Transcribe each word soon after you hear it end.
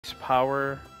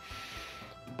power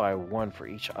by 1 for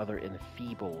each other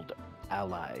enfeebled,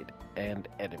 allied, and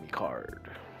enemy card.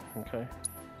 Okay.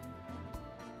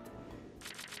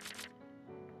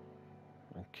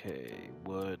 Okay,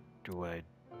 what do I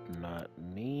not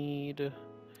need?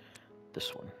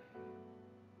 This one.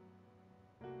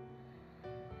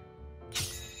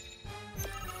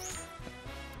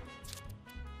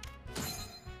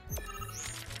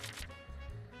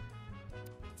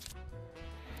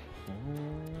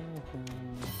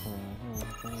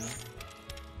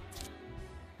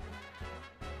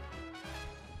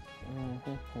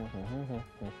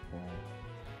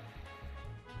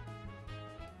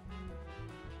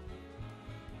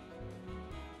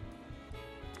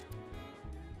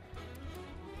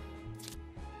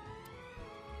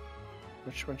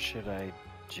 Which one should I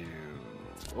do?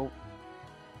 Oh.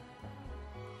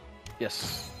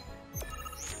 Yes.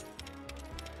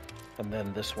 And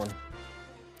then this one.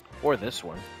 Or this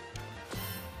one.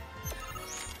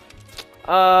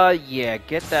 Yeah,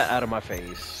 get that out of my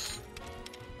face.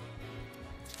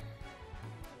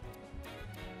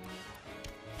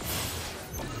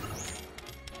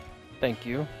 Thank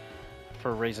you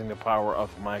for raising the power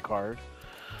of my card.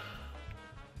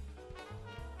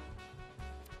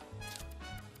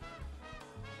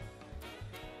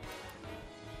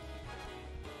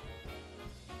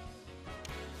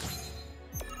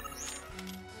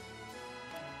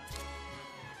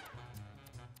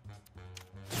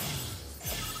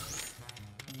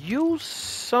 You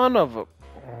son of a...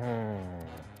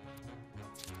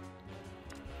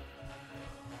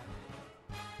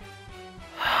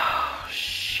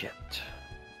 Shit.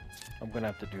 I'm gonna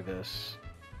have to do this.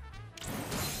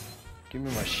 Give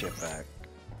me my shit back.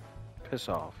 Piss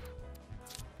off.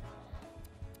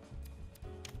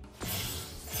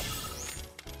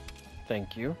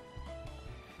 Thank you.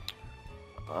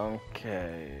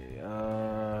 Okay.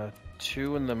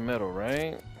 2 in the middle,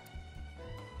 right?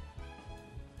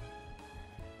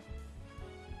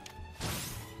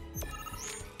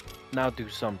 Now do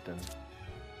something.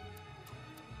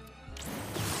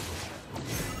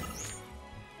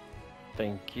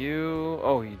 Thank you.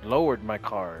 Oh, he lowered my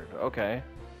card. Okay.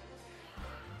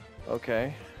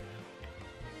 Okay.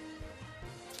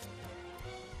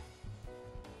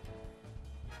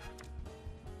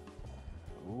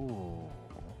 Ooh.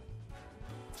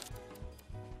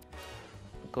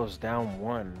 It goes down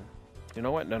 1. You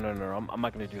know what? No. I'm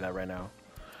not gonna do that right now.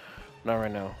 Not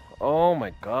right now. Oh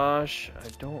my gosh. I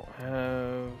don't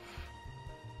have...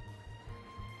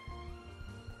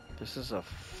 This is a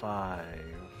 5.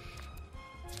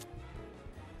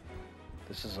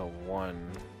 This is a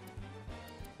 1.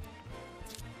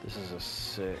 This is a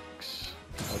 6.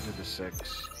 I'll do the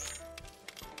 6.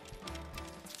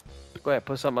 Go ahead,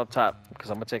 put something up top, because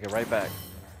I'm going to take it right back.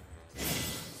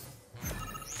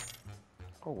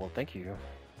 Oh, well, thank you.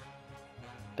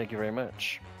 Thank you very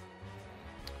much.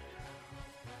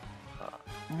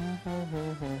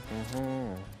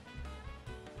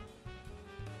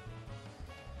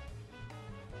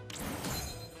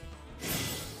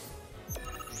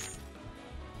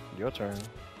 Your turn.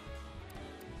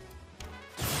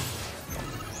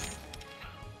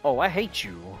 Oh, I hate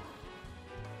you.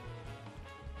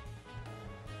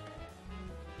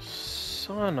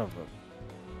 Son of a...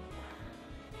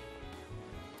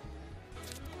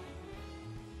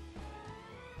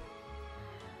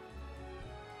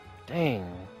 Dang.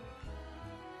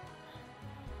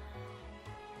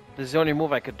 This is the only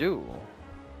move I could do.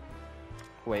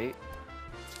 Wait.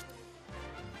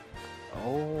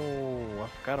 Oh, I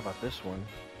forgot about this one.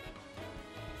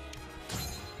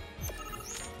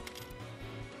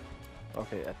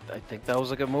 Okay, I think that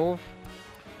was a good move.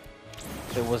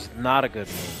 It was not a good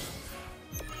move.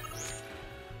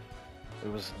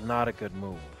 It was not a good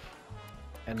move.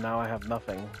 And now I have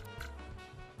nothing.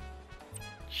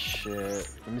 Shit.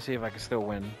 Let me see if I can still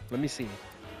win. Let me see.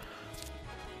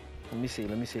 Let me see.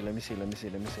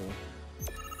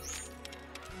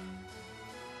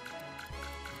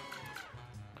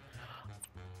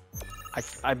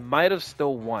 I might have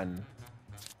still won.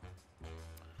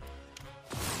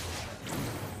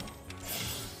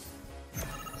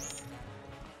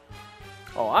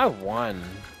 Oh, I won.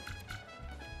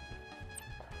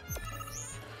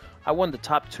 I won the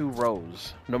top 2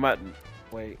 rows. No matter...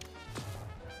 Wait.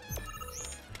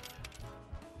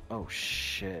 Oh,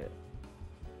 shit.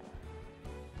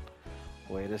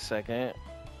 Wait a second.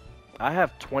 I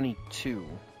have 22.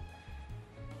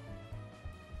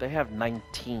 They have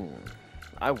 19.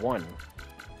 I won.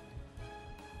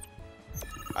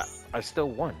 I still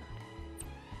won.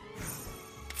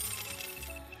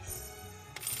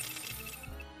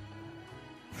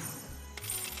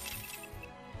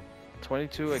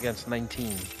 22 against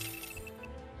 19.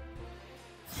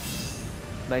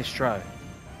 Nice try.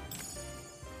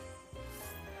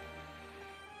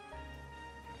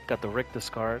 Got the Rick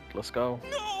discard. Let's go.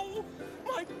 No!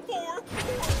 My poor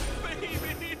baby!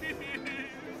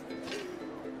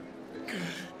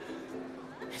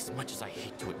 As much as I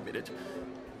hate to admit it,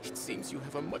 it seems you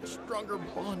have a much stronger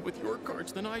bond with your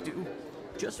cards than I do.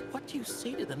 Just what do you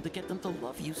say to them to get them to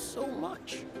love you so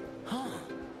much? Huh?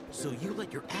 So you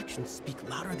let your actions speak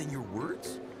louder than your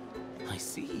words? I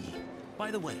see.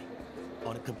 By the way,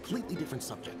 on a completely different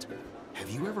subject, have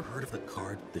you ever heard of the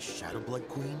card, the Shadow Blood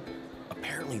Queen?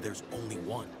 Apparently there's only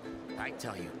one. I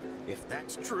tell you, if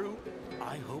that's true,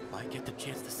 I hope I get the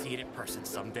chance to see it in person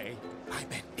someday. I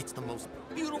bet it's the most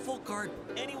beautiful card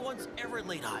anyone's ever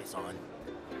laid eyes on.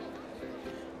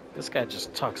 This guy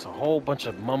just talks a whole bunch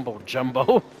of mumbo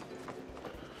jumbo.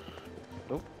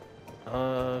 Nope.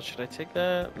 Should I take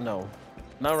that? No.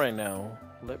 Not right now.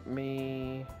 Let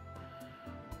me...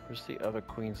 Where's the other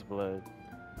Queen's Blood?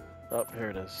 Oh, here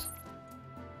it is.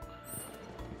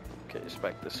 Okay, it's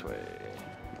back this way.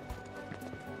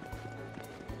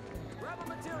 Grab a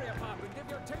materia pop and give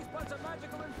your taste buds a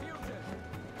magical infusion.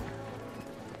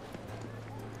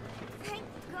 Thank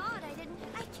God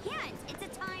I can't. It's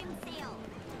a time sale.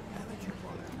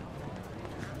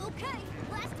 Okay,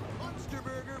 last Monster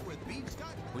burger with beefsteak.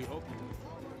 We hope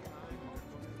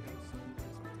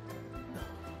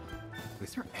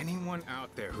Is there anyone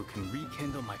out there who can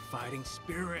rekindle my fighting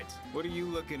spirit? What are you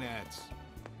looking at?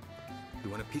 You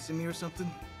want a piece of me or something?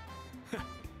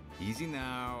 Easy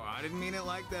now, I didn't mean it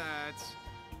like that.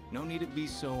 No need to be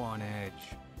so on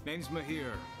edge. Name's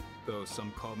Maahir, though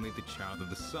some call me the child of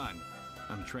the sun.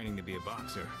 I'm training to be a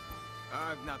boxer.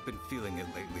 I've not been feeling it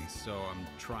lately, so I'm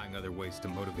trying other ways to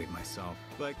motivate myself.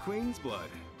 Like Queen's Blood.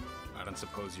 I don't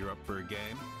suppose you're up for a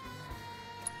game?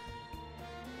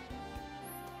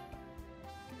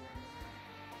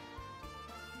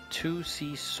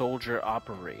 C Soldier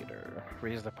Operator.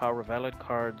 Raise the power of allied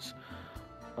cards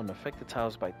on affected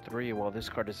tiles by 3 while this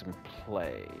card is in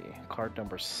play. Card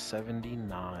number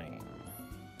 79.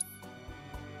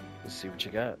 Let's see what you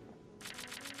got.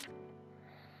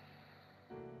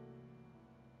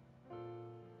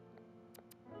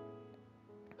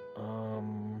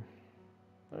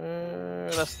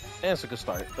 That's a good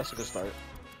start. That's a good start.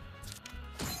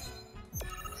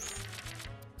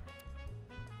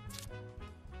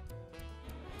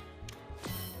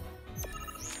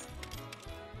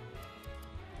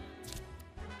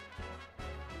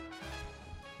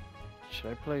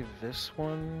 Should I play this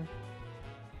one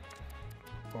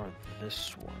or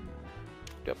this one?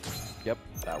 Yep,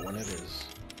 that one it is.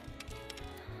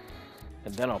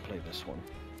 And then I'll play this one.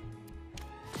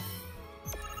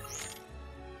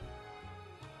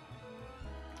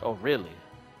 Oh, really?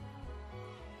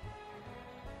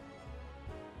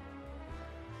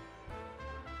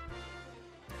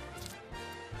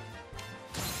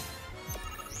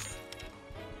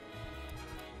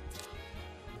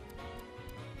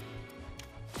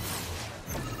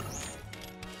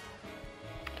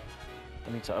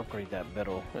 I need to upgrade that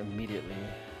bellow immediately.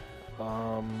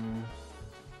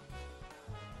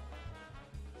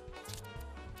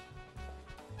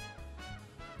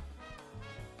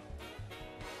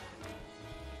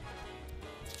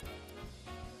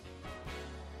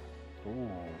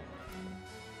 Ooh.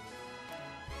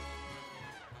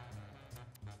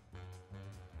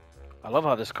 I love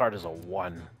how this card is a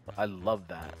 1. I love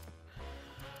that.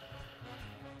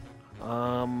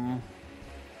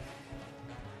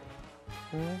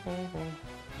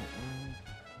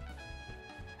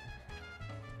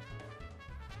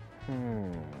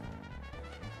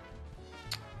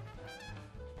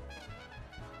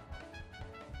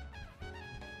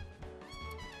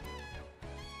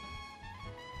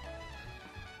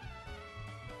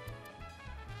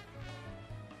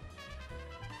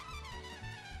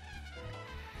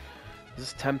 This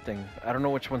is tempting. I don't know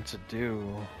which one to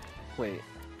do. Wait.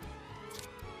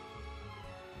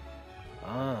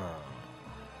 Ah.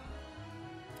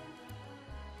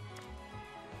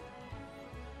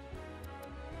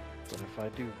 But if I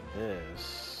do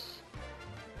this...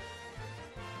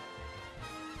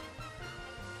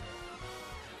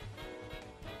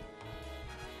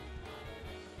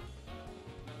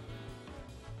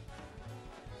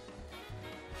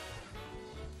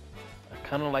 I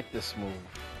kind of like this move.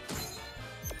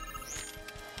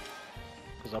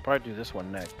 Because I'll probably do this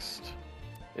one next.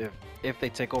 If they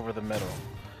take over the middle.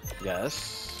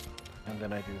 Yes. And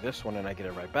then I do this one and I get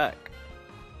it right back.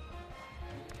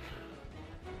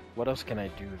 What else can I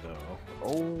do though?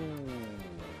 Oh.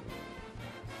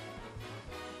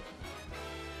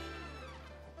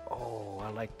 Oh, I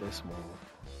like this move.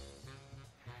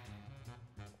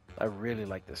 I really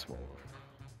like this move.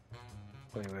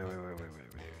 Wait.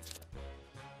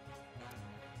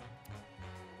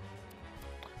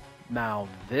 Now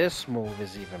this move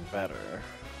is even better.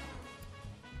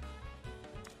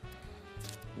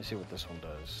 Let me see what this one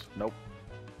does. Nope.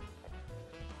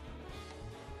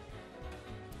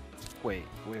 Wait.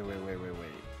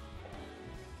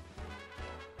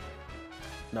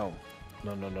 No.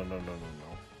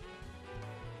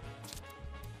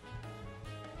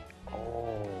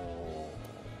 Oh.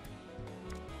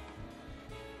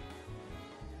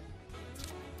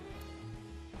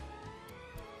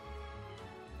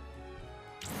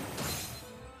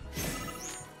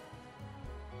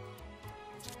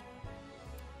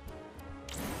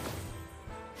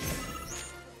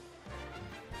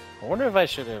 I wonder if I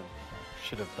should have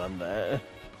done that.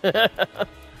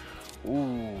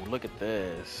 Ooh, look at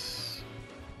this.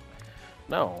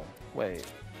 No, wait.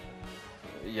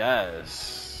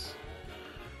 Yes.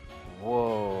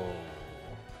 Whoa.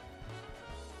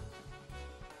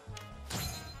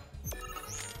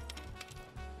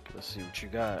 Let's see what you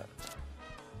got.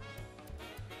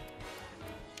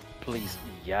 Please.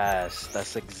 Yes,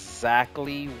 that's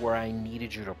exactly where I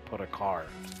needed you to put a card.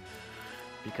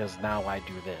 Because now I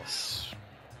do this.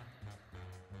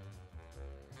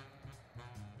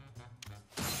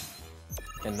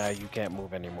 And now you can't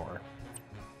move anymore.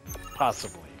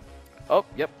 Possibly. Oh,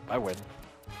 yep, I win.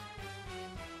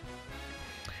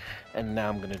 And now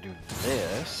I'm gonna do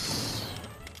this.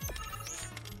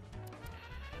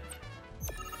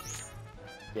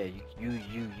 Yeah,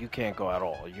 you can't go at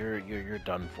all. You're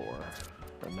done for.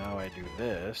 But now I do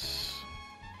this.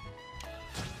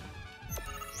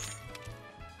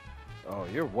 Oh,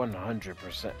 you're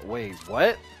 100%. Wait,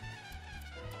 what?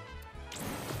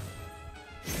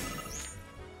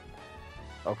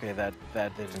 Okay, that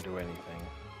didn't do anything.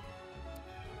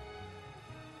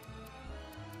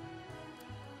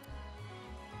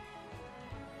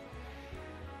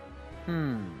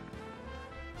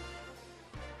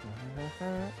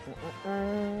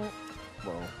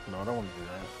 Well, no, I don't want to do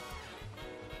that.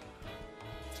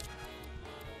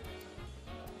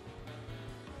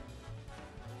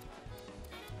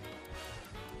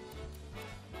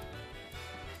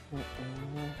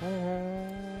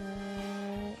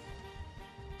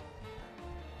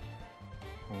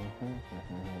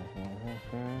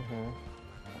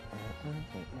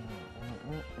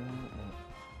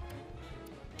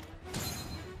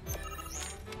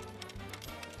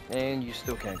 And you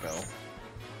still can't go.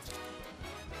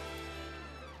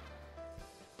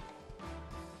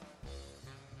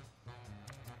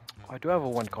 I do have a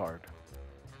 1 card.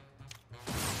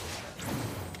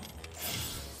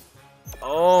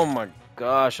 Oh my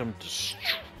gosh, I'm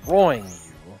destroying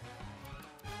you.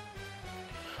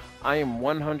 I am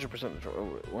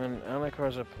 100%. When ally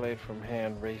cards are played from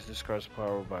hand, raise this card's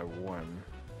power by 1.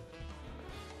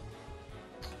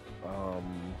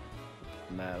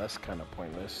 Nah, that's kind of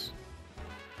pointless.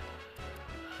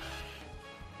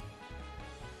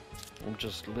 I'm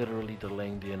just literally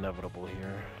delaying the inevitable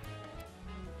here.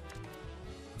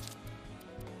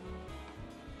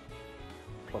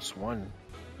 +1.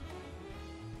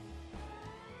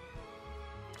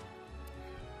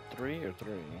 3 or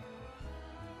 3?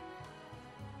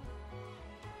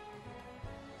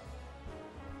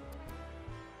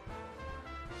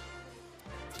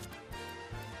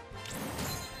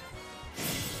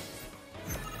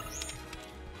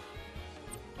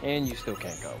 And you still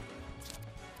can't go.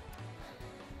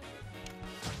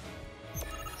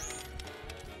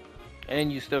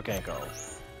 And you still can't go.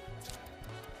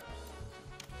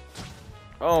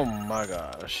 Oh my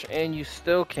gosh. And you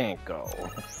still can't go.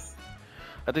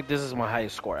 I think this is my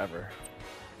highest score ever.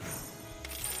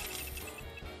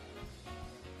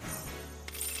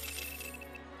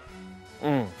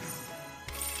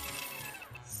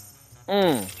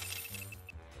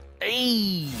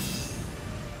 Hey.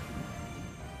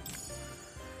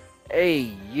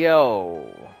 Hey, yo.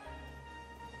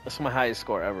 That's my highest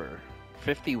score ever.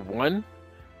 51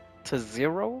 to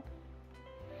 0.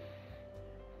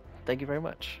 Thank you very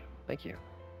much. Thank you.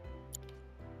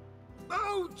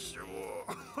 Ouch!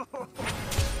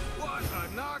 What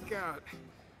a knockout!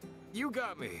 You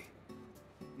got me.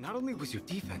 Not only was your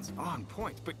defense on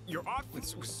point, but your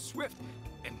offense was swift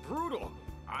and brutal.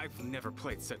 I've never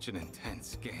played such an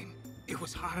intense game. It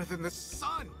was hotter than the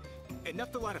sun.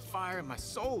 Enough to light a fire in my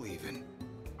soul, even.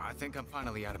 I think I'm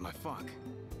finally out of my funk.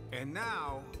 And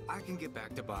now, I can get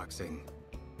back to boxing.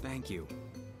 Thank you.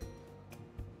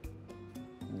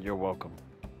 You're welcome.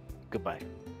 Goodbye.